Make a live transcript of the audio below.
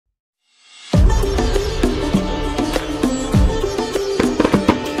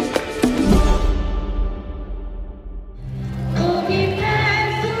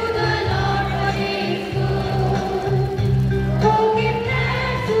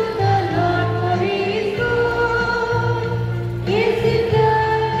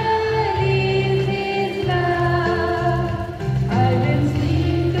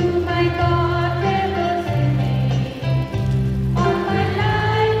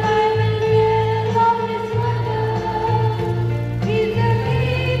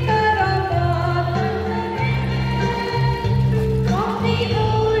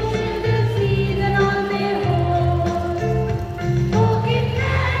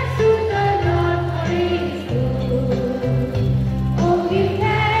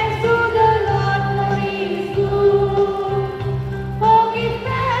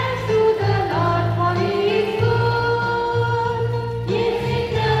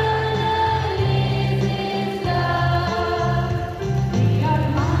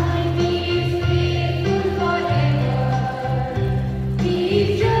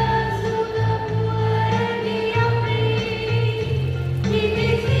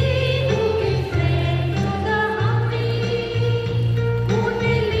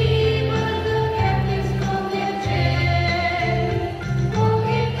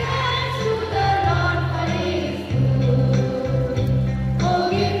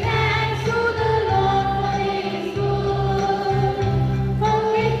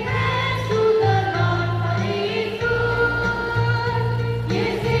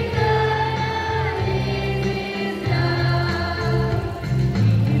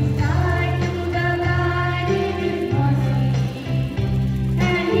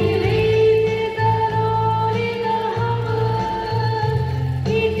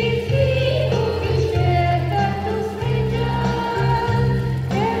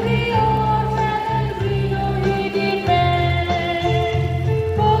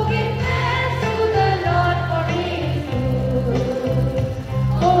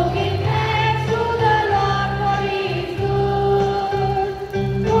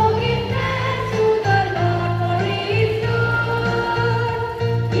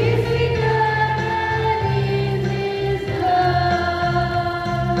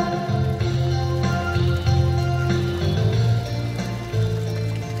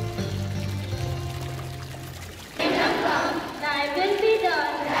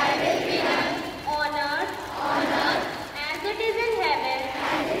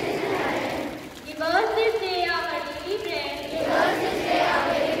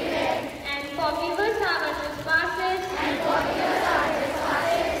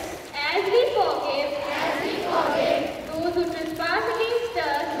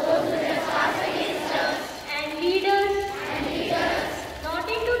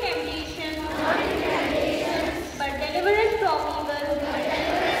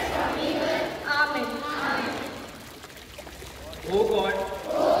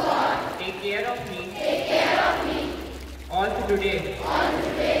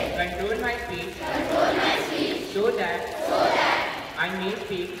control my speech, so that I may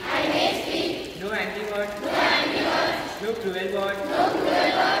speak no angry word, no cruel word,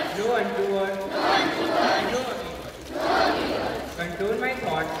 no untrue word, no ugly word. Control my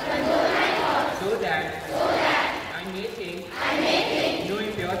thoughts, so that I may think no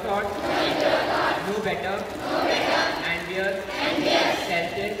impure thoughts, no better, envious,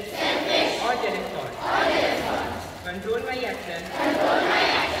 selfish, or jealous thoughts. Control my actions,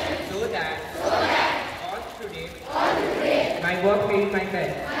 so that all today my work paid my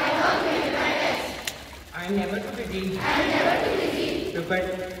best. I am never too busy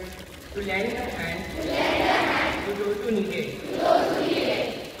to lend a hand to those who need it.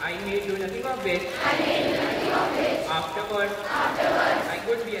 I may do nothing of which afterwards I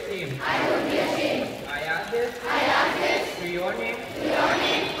could be ashamed. I ask this to your name.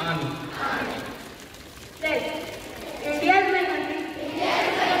 Amen. Yes. India is my country.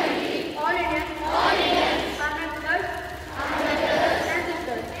 All Indians are my brothers and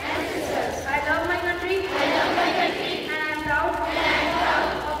sisters. I love my country and I am proud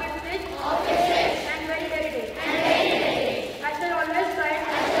of its rich and very heritage. I shall always try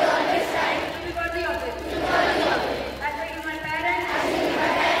to be worthy of it. I shall give my parents,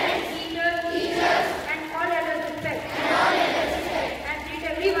 teachers, and all others respect. And treat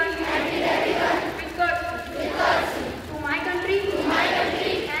everyone with courtesy. To my country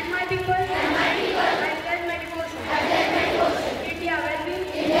and my people, I pledge my devotion. India will be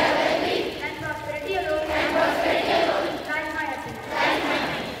and prosperity alone lies my happiness.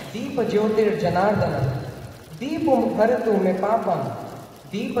 दीप ज्योतिर जनार्दन दीपम हरतु मे पापम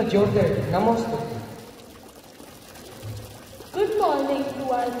दीप ज्योतिर नमोस्तुते. Good morning to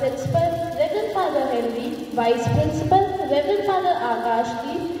our principal, Reverend Father Henry, Vice Principal, Reverend Father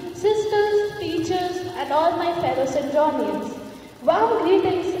Akashji, sisters, teachers, and all my fellow St. Johnians. Warm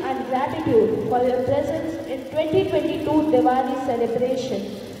greetings and gratitude for your presence in 2022 Diwali celebration.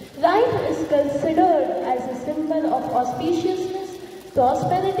 Life is considered as a symbol of auspiciousness,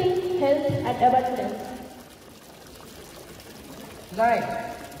 prosperity, health, and abundance. Light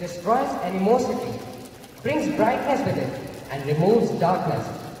destroys animosity, brings brightness with it, and removes darkness.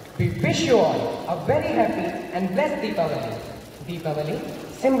 We wish you all a very happy and blessed Deepavali. Deepavali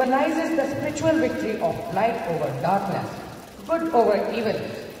symbolizes the spiritual victory of light over darkness, good over evil,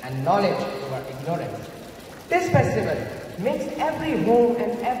 and knowledge over ignorance. This festival makes every home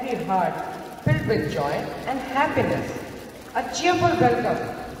and every heart filled with joy and happiness. A cheerful welcome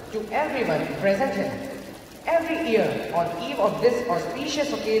to everyone present here. Every year on eve of this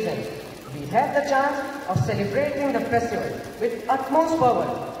auspicious occasion, we have the chance of celebrating the festival with utmost fervor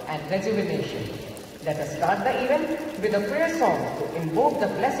and rejuvenation. Let us start the event with a prayer song to invoke the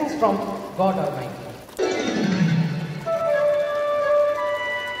blessings from God Almighty.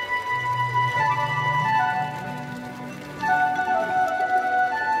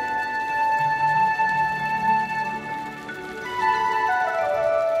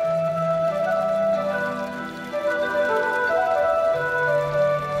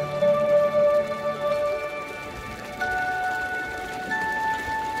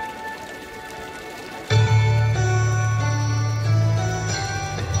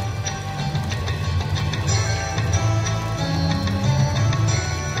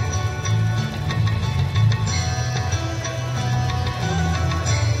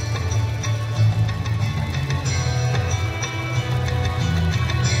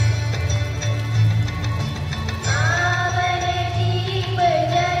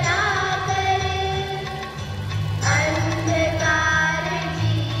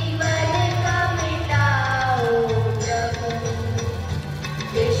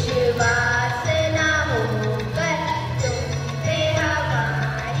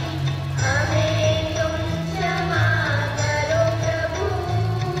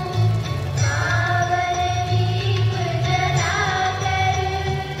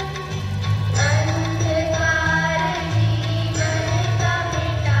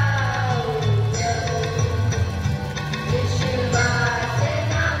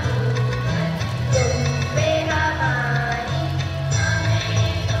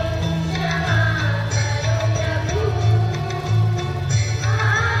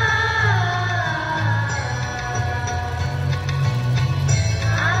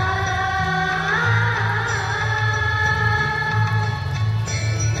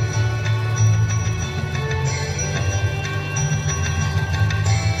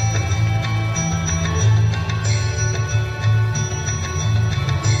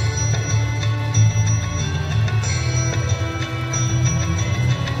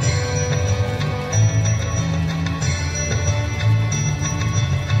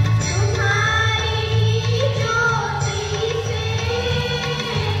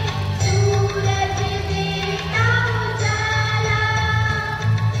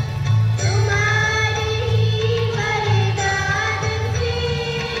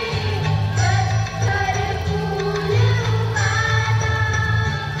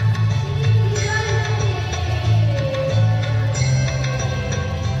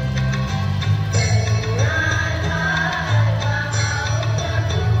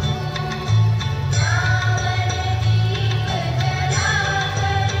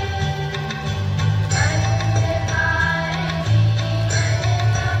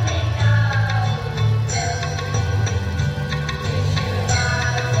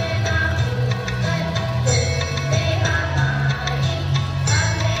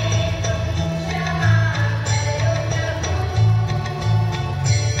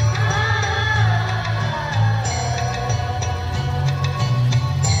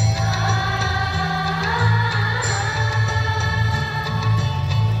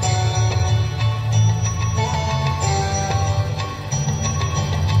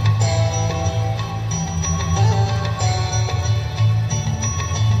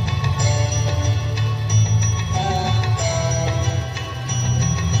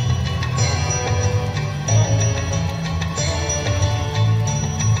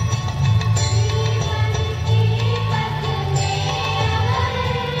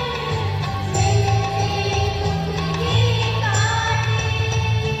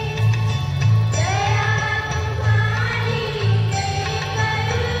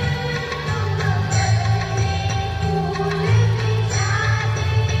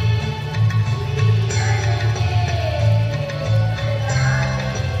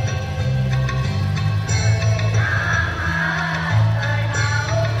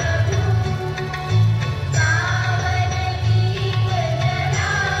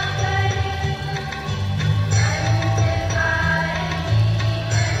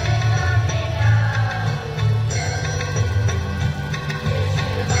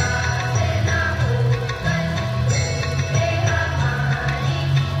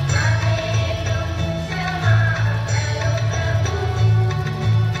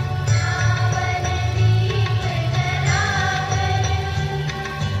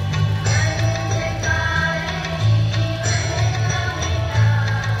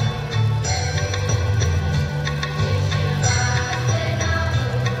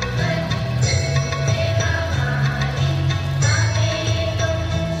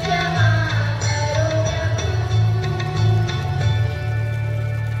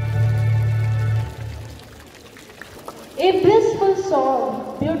 A blissful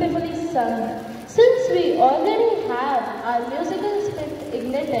song, beautifully sung. Since we already have our musical spirit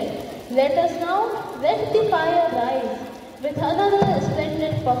ignited, let us now let the fire rise with another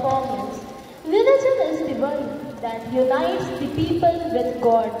splendid performance. Religion is the one that unites the people with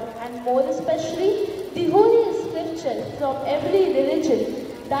God, and more especially the Holy Scripture from every religion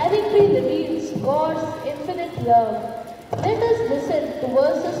directly reveals God's infinite love. Let us listen to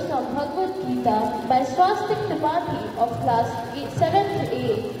verses from Bhagavad Gita by Swastik Tripathi of class 7th A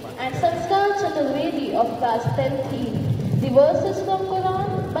and Sanskar Chaturvedi of class 10th E. The verses from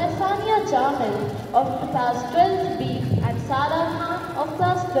Quran by Sania Jamil of class 12th B and Sara Khan of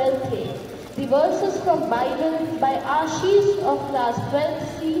class 12th A. The verses from Bible by Ashish of class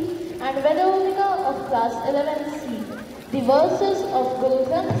 12th C and Veronica of class 11th C. The verses of Guru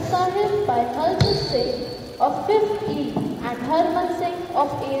Granth Sahib by Harjit Singh of 5th E and Harman Singh of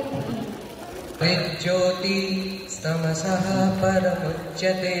 8th E. Jyoti Stamasaha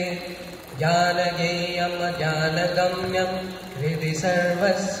Paramuchyate Jnanageyam Jnanagamyam Hridi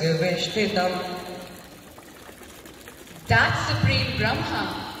Sarvasya Vishtitam. That Supreme Brahma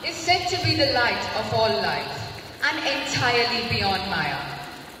is said to be the light of all life and entirely beyond Maya.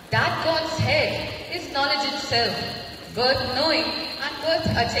 That God's head is knowledge itself, worth knowing and worth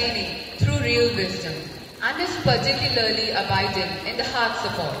attaining through real wisdom, and is particularly abiding in the hearts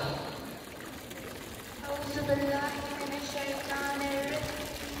of all.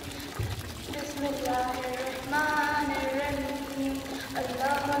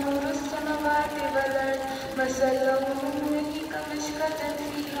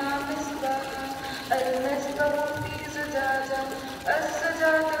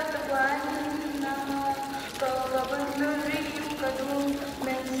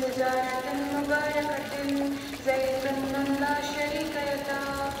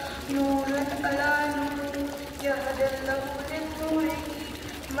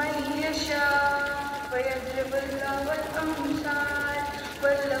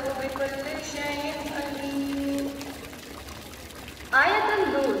 Ayatul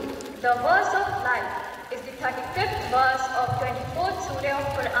Nur, the verse of life, is the 35th verse of 24th Surah of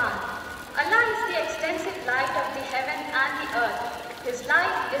Quran. Allah is the extensive light of the heaven and the earth. His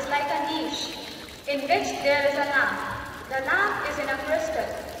light is like a niche in which there is a lamp. The lamp is in a crystal.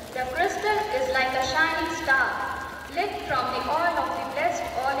 The crystal is like a shining star, lit from the oil of the blessed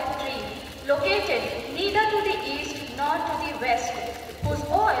olive tree, located neither to the east nor to the west, whose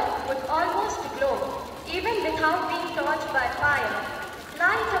oil would almost glow, even without being torched by fire.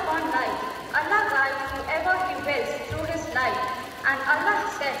 Light upon light, Allah guides whoever He wills through His light, and Allah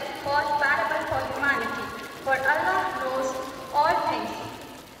set forth parable for humanity, for Allah knows all things.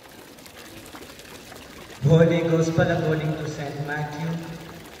 Holy Gospel according to St. Matthew,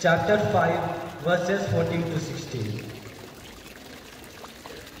 chapter 5, verses 14 to 16.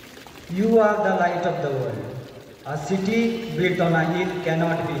 You are the light of the world. A city built on a hill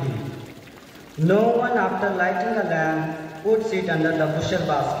cannot be hid. No one after lighting a lamp puts it under the bushel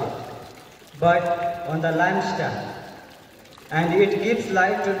basket, but on the lampstand, and it gives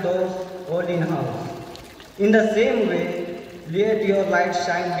light to those all in house. In the same way, let your light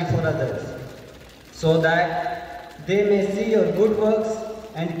shine before others, so that they may see your good works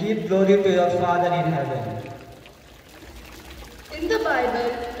and give glory to your Father in heaven. In the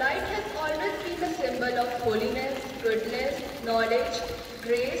Bible, light has always been a symbol of holiness, goodness, knowledge,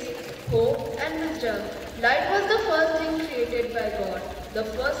 grace, hope, and wisdom. Light was the first thing created by God, the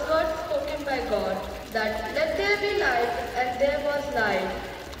first word spoken by God, that let there be light, and there was light.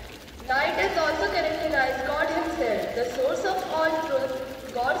 Light is also characterized God Himself, the source of all truth.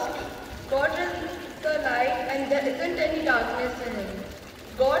 God is the light, and there isn't any darkness in Him.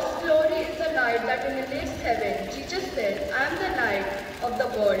 God's glory is the light that illuminates heaven. Jesus said, I am the light of the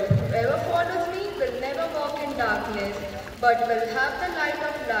world. Whoever follows me will never walk in darkness, but will have the light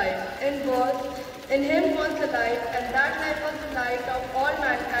of life. In Him was the light, and that light was the light of all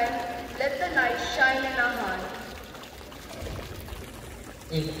mankind. Let the light shine in our hearts.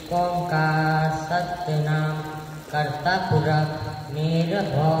 एक ओंकार सत्य नाम करता पुरख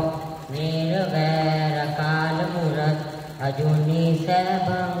निर्भव निर्वैर काल मूरत अजूनी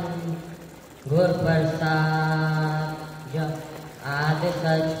सैभम गुर प्रसाद आद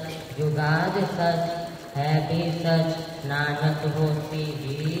सच जुगाद सच है भी सच नानक होती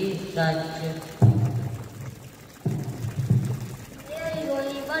भी सच. There is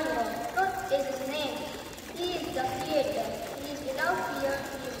only one God. Truth is His name. He is the Creator. He is without fear.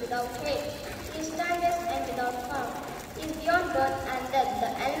 He is without hate. He is timeless and without form. He is beyond birth and death, the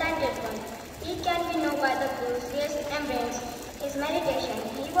enlightened one. He can be known by the Guru's grace and brains. His meditation.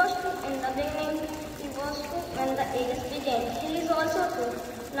 He was true in the beginning. He was true when the ages began.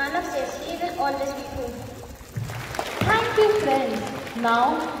 Manav says he will always be true. Thank you, friends. Now,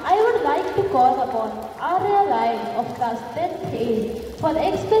 I would like to call upon Arya Rai of class 10th A for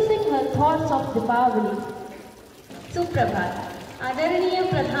expressing her thoughts of Diwali. सुप्रभात। आदरणीय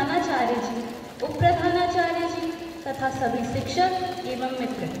प्रधानाचार्य जी, उप प्रधानाचार्य जी तथा सभी शिक्षक एवं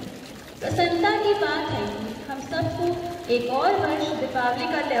मित्र, प्रसन्नता की बात है कि हम सबको एक और वर्ष दीपावली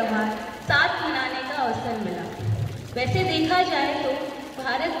का त्यौहार साथ मनाने का अवसर मिला। वैसे देखा जाए तो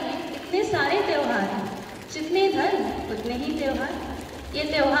भारत में इतने सारे त्यौहार हैं, जितने धर्म उतने ही त्यौहार। ये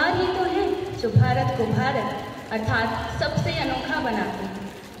त्यौहार ही तो हैं जो भारत को भारत अर्थात सबसे अनोखा बनाते हैं।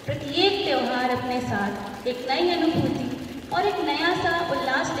 प्रत्येक त्यौहार अपने साथ एक नई अनुभूति और एक नया सा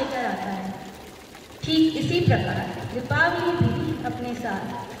उल्लास लेकर आता है। ठीक इसी प्रकार दीपावली भी अपने साथ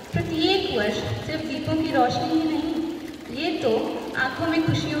प्रत्येक वर्ष सिर्फ दीपों की रोशनी ही नहीं, ये तो आंखों में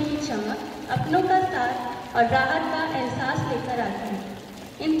खुशियों की चमक, अपनों का साथ और राहत का एहसास लेकर आते हैं।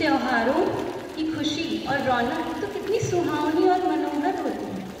 इन त्योहारों की खुशी और रौनक तो कितनी सुहावनी और मनोहर होती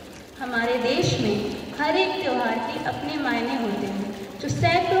है। हमारे देश में हर एक त्यौहार के अपने मायने होते हैं, जो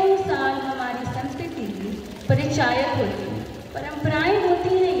सैकड़ों साल हमारी संस्कृति की परिचायक होती हैं। परंपराएं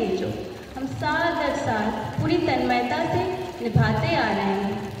होती हैं ये जो हम साल दर साल पूरी तन्मयता से निभाते आ रहे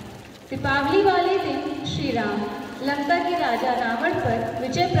हैं। दीपावली वाले दिन श्री राम लंका के राजा रावण पर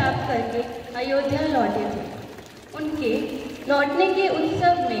विजय प्राप्त करके अयोध्या लौटे थे। उनके लौटने के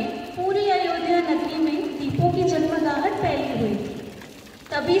उत्सव में पूरी अयोध्या नगरी में दीपों की जगमगाहट फैली हुई थी।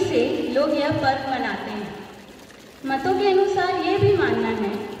 तभी से लोग यह पर्व मनाते हैं। मतों के अनुसार ये भी मानना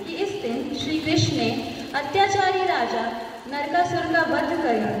है कि इस दिन श्री कृष्ण ने अत्याचारी राजा नरकासुर का वध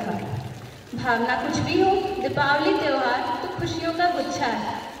किया था। भावना कुछ भी हो, दीपावली त्यौहार तो खुशियों का गुच्छा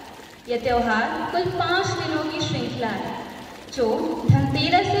है। यह त्यौहार कुल 5 दिनों की श्रृंखला है, जो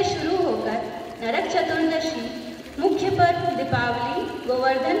धनतेरस से शुरू होकर नरक चतुर्दशी, मुख्य पर्व दीपावली,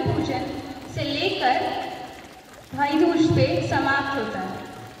 गोवर्धन पूजन से लेकर भाई दूज पे समाप्त होता है।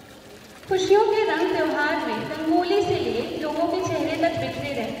 खुशियों के रंग त्योहार में रंगोली से लिए लोगों के चेहरे तक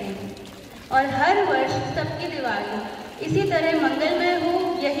बिखरे रहते हैं और हर वर्ष सबकी दिवाली इसी तरह मंगलमय हो,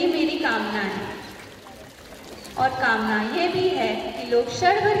 यही मेरी कामना है। और कामना यह भी है कि लोग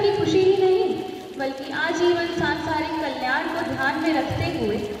क्षण भर की खुशी ही नहीं बल्कि आजीवन सांसारिक कल्याण को ध्यान में रखते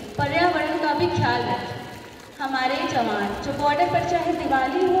हुए पर्यावरण का भी ख्याल रखें। हमारे जवान जो बॉर्डर पर चाहे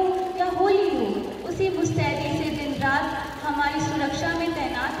दिवाली हो या होली हो, उसी मुस्तैदी से दिन रात हमारी सुरक्षा में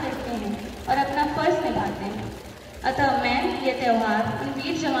तैनात रहते हैं और अपना फर्ज निभाते हैं। अतः मैं ये त्यौहार उन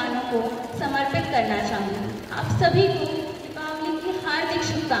वीर जवानों को समर्पित करना चाहूँगी। आप सभी को दीपावली की हार्दिक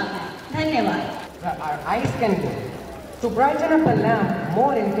शुभकामनाएं। धन्यवाद। Our eyes can go. To brighten up a lamp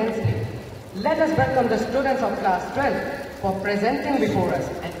more intensely, let us welcome the students of class 12 for presenting before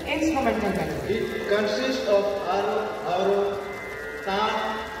us an instrumental melody. It consists of aro, taan,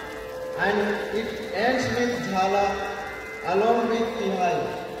 and it ends with jhala along with tihai.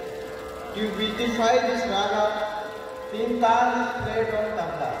 To beautify this raga, 3 taal is played on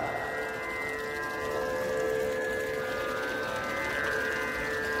tabla.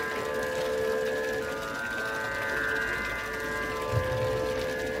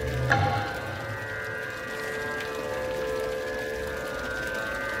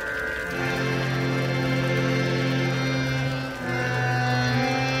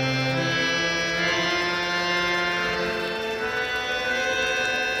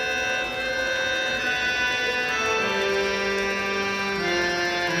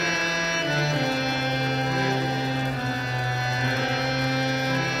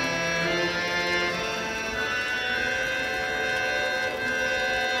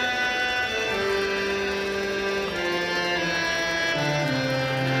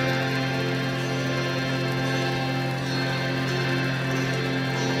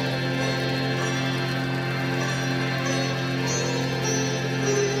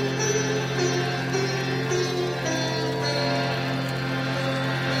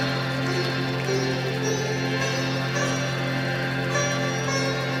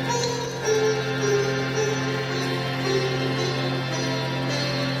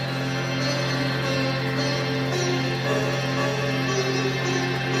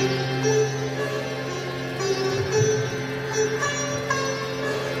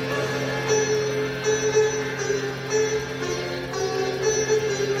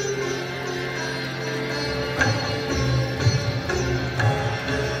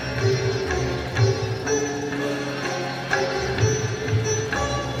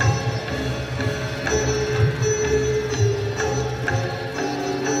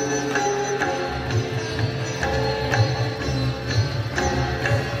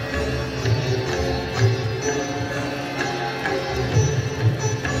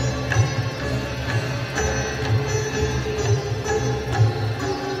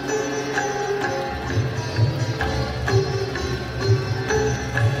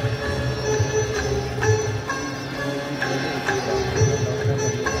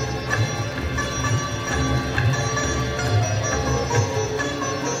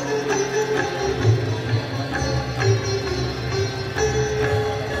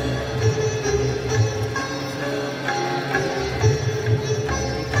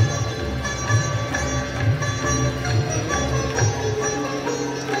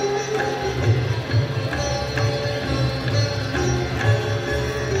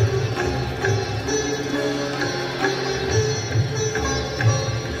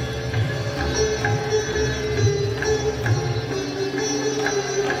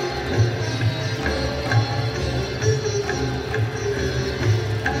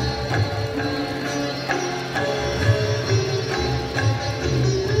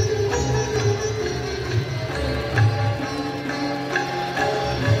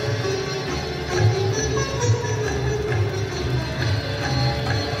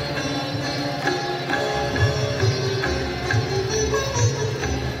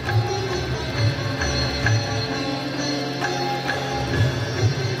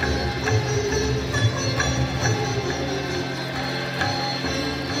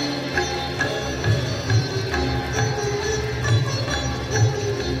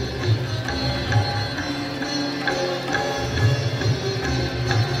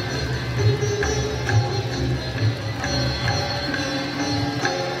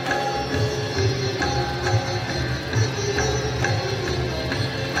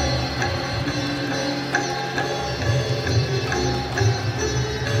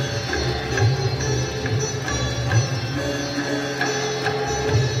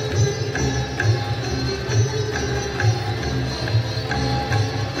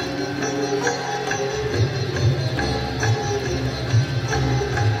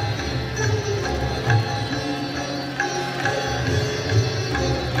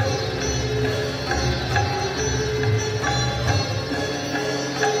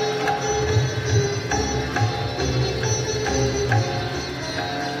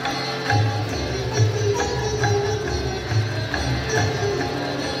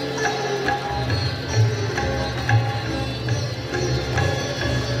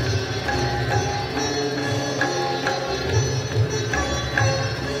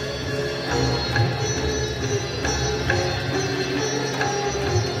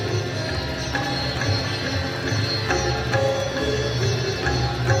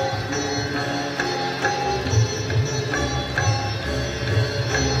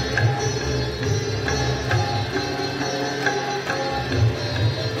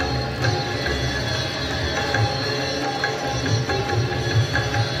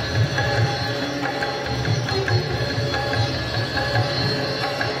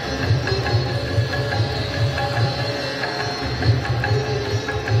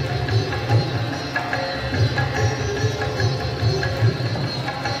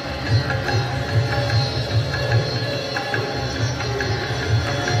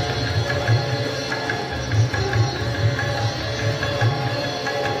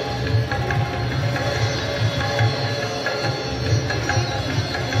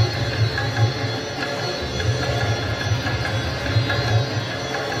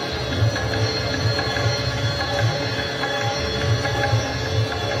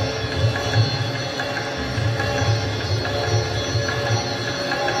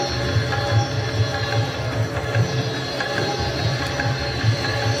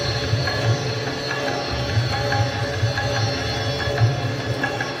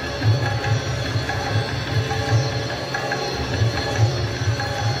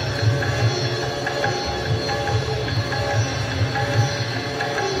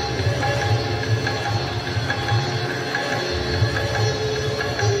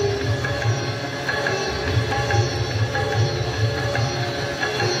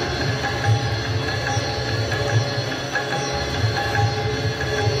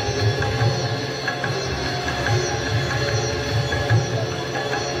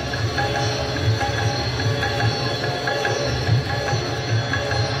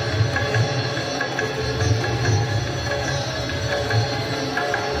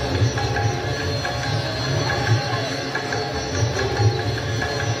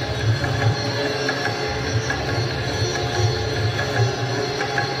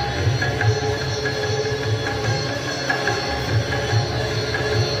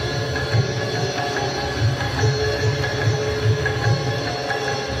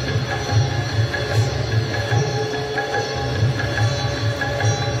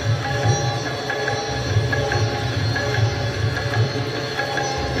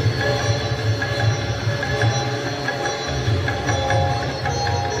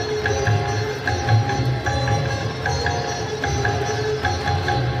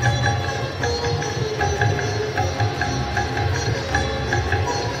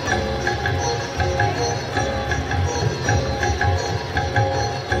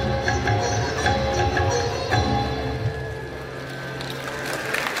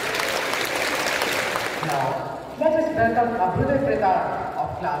 Prabhudev Pradar of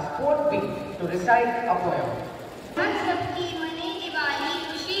class 4B to recite a poem. हम सबकी मने दिवाली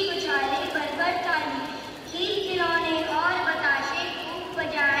खुशी उछाले बरबर ताली खील खिलौने और बताशे खूब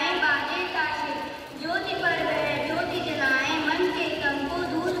बजाएं बाजे ताशे ज्योति पर्व है ज्योति जलाएं मन के गम को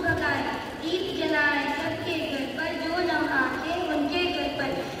दूर भगाएं दीप जलाएं सबके घर पर जो न आके उनके घर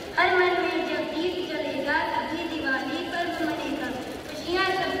पर हर मन में जब दीप जलेगा तभी दिवाली पर्व मनेगा खुशियाँ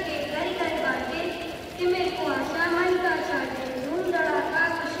सबके घर घर बांटे सिमर कुआसा मन का छाटे धूम धड़ाका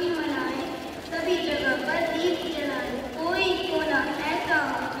खुशी मनाएं सभी जगह पर दीप जलाएं कोई कोना ऐसा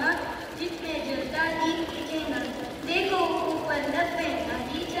होगा जिसमें जलता दीप दिखे न देखो ऊपर नब्बे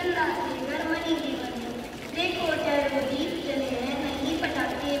आदि चंदा से घर मनी दीवानी देखो वो दीप जले हैं नहीं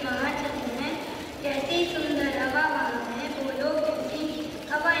पटाखे वहाँ चले हैं कैसी सुंदर हवा वहाँ है बोलो कैसी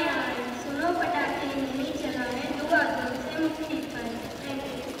हवा यहाँ है सुनो पटाखे नहीं चलाएं दुआ दो से मुक्ति पाए thank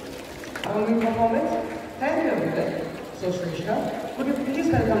you Amazing performance. Thank you, everyone. So, Shrishna, could you please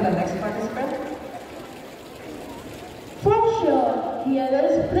welcome the next participant? For sure, here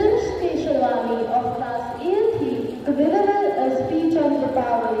is Prince Keshavani of class A3 to deliver a speech on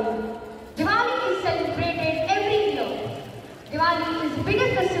Diwali. Diwali is celebrated every year. Diwali is the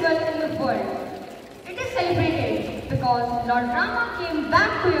biggest festival in the world. It is celebrated because Lord Rama came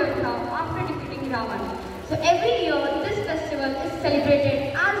back to Ayodhya after defeating Ravan. So every year this festival is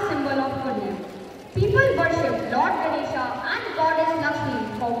celebrated as a symbol of goodness. People worship Lord Ganesha and Goddess Lakshmi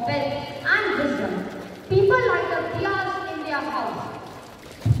for wealth and wisdom. People light up diyas in their house.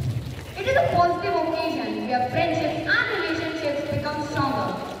 It is a positive occasion where friendships and relationships become stronger.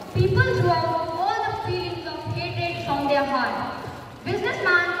 People throw out all the feelings of hatred from their heart.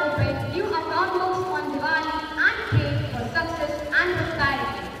 Businessmen open new account books on Diwali and pray for success and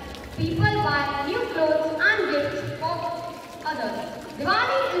prosperity. People buy new clothes and gifts for others.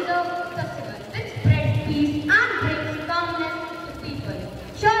 Diwali is a festival which spreads peace and brings calmness to people.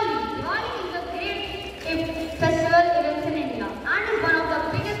 Surely, Diwali is a great festival event in India and is one of the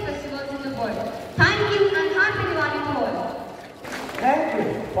biggest festivals in the world. Thank you and happy Diwali to all. Thank you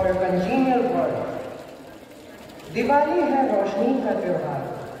for your congenial word. Diwali है रोशनी का त्योहार,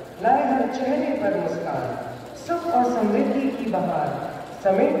 लाए हर चेहरे पर मुस्कान, सुख और समृद्धि की बहार,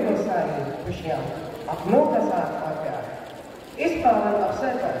 समेट लो सारी खुशियाँ, अपनों का साथ और प्यार। इस पावन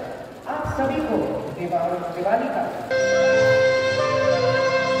अवसर पर आप सभी को दिवाली का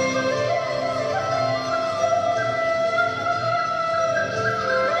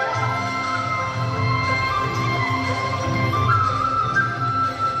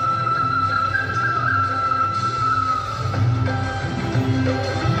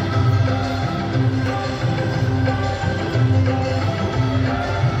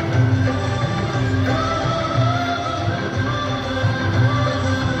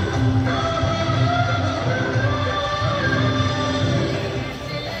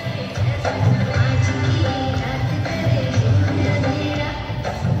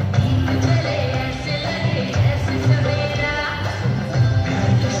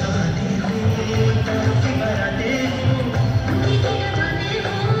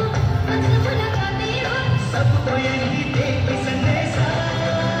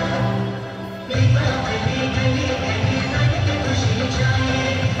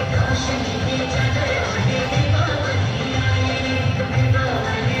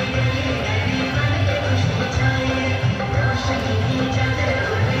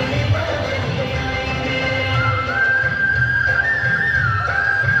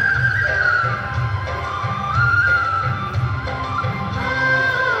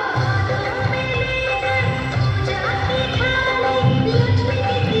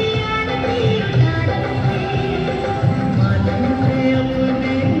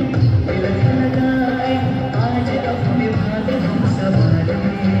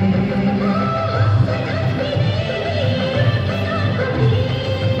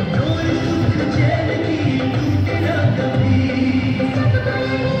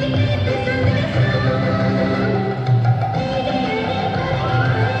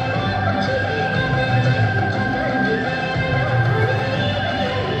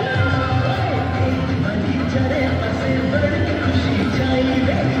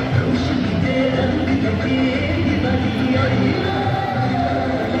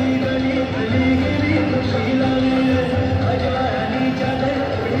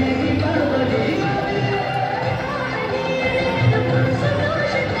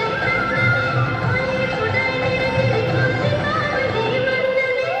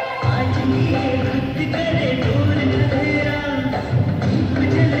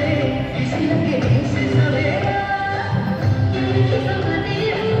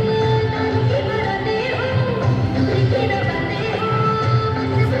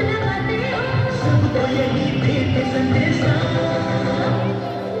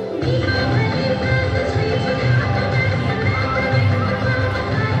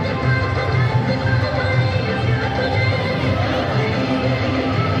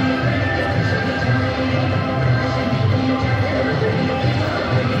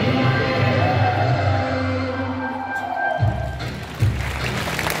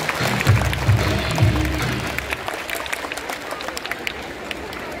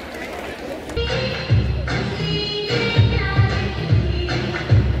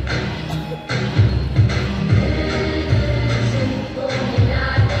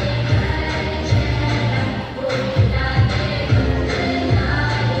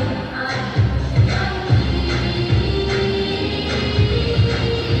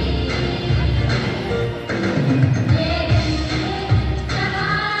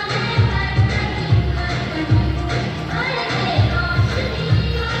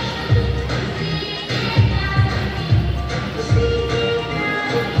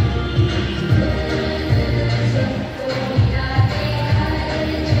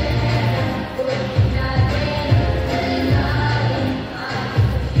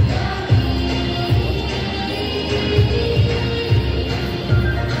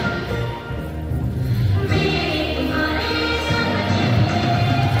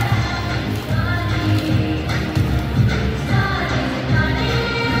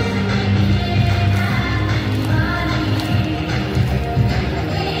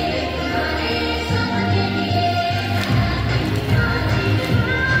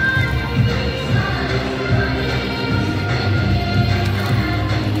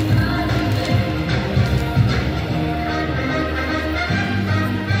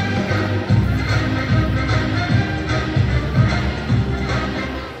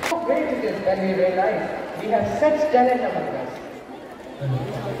have such talent among us.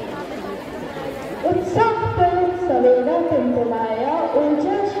 उत्साह पर सवेरा टिमटिमाया,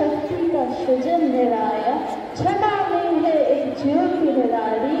 ऊर्जा शक्ति का सृजन निराया, छटा में है एक ज्योति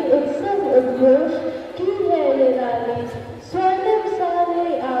निराली, उत्सव उद्घोष की है ये रानी, स्वर्णिम सारे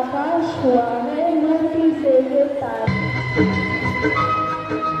आकाश हुआ है, मोती से ये तारे।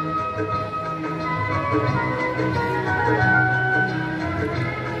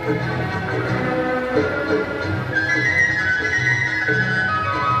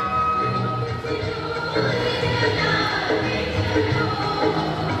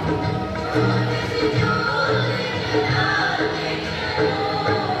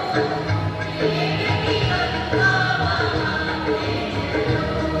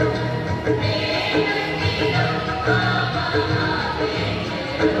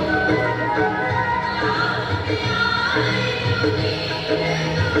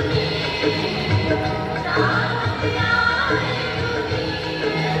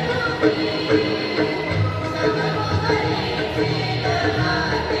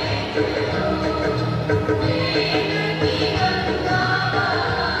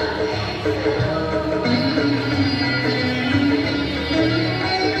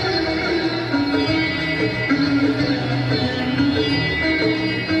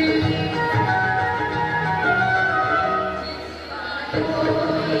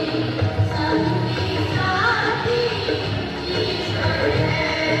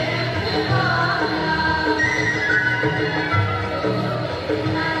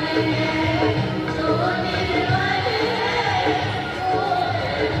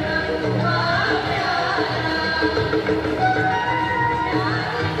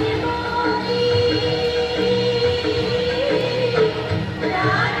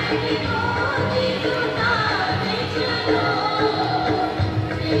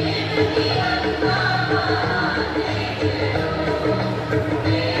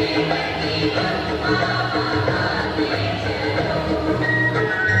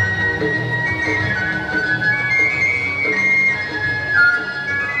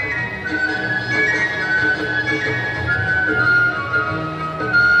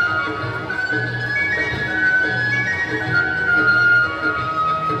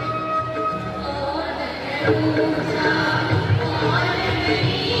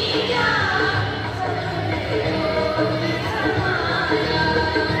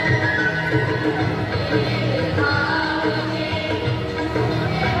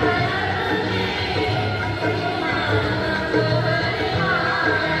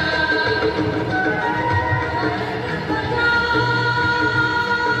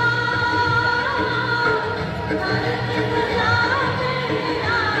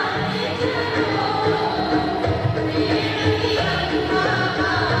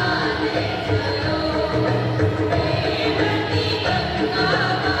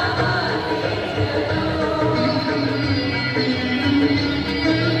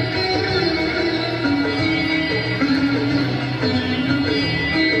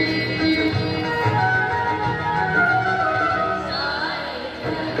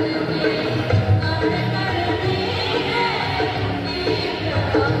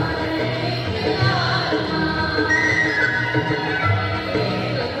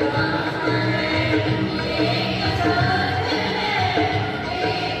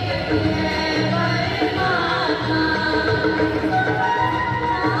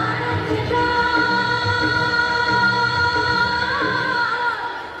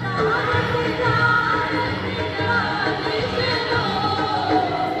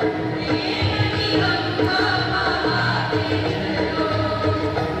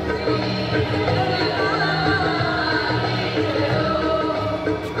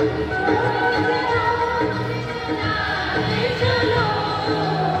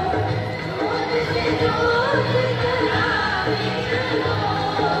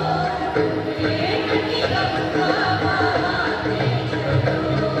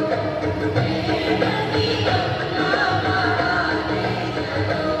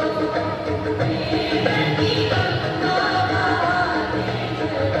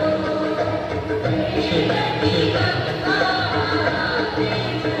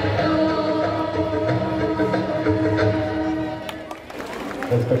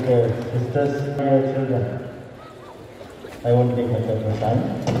 Respected sisters and children, I won't take much of your time.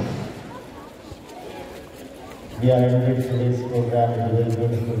 We are ending today's program with a very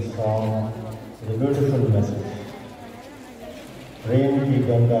beautiful song, with a beautiful message. Rain ki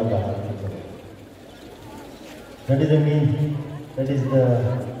Ganga bahar ki Ganga. That is the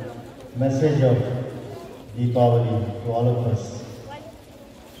message of Diwali to all of us.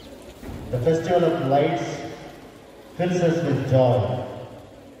 The festival of lights fills us with joy,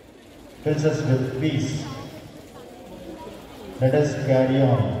 fills us with peace. Let us carry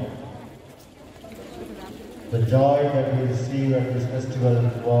on. The joy that we receive at this festival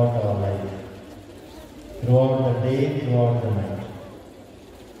throughout our life, throughout the day, throughout the night.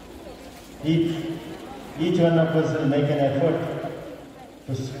 Each one of us will make an effort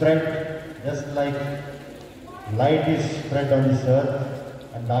to spread, just like light is spread on this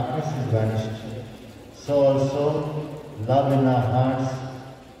earth and darkness is vanished. So also love in our hearts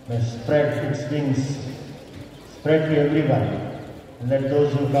may spread its wings, spread to everyone. And let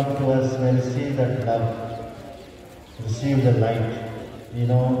those who come to us may receive that love, receive the light. You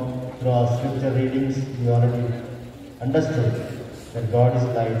know, through our scripture readings, we already understood that God is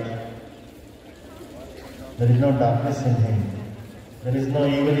light. There is no darkness in Him. There is no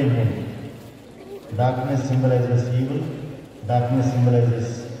evil in Him. Darkness symbolizes evil. Darkness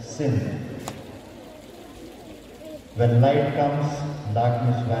symbolizes sin. When light comes,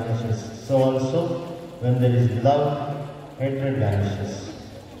 darkness vanishes. So also, when there is love, hatred vanishes.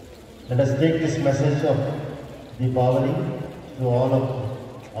 Let us take this message of Diwali to all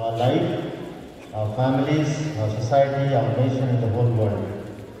of our life, our families, our society, our nation, and the whole world.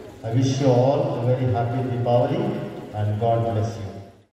 I wish you all a very happy Diwali and God bless you.